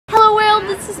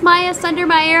Miyah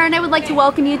Sundermeyer, and I would like to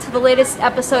welcome you to the latest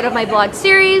episode of my blog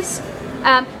series.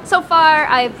 So far,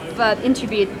 I've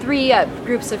interviewed three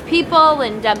groups of people,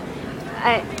 and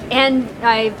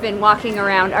I've been walking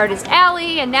around Artist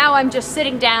Alley, and now I'm just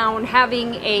sitting down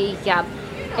having a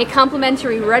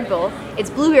complimentary Red Bull. It's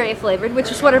blueberry flavored, which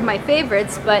is one of my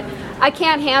favorites, but I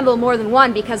can't handle more than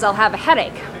one because I'll have a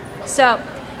headache. So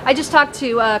I just talked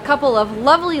to a couple of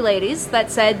lovely ladies that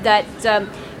said that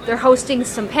they're hosting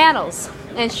some panels,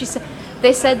 and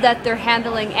they said that they're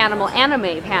handling animal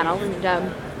anime panel,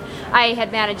 and I had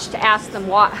managed to ask them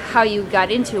how you got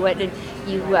into it, and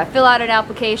you fill out an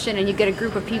application and you get a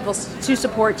group of people to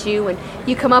support you, and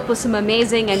you come up with some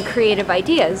amazing and creative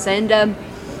ideas, and I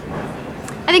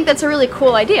think that's a really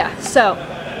cool idea. So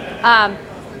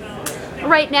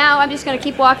right now I'm just going to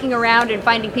keep walking around and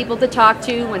finding people to talk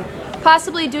to, and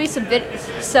possibly doing some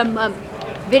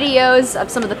videos of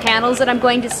some of the panels that I'm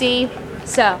going to see.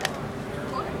 So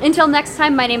until next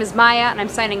time, my name is Miyah, and I'm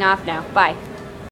signing off now. Bye.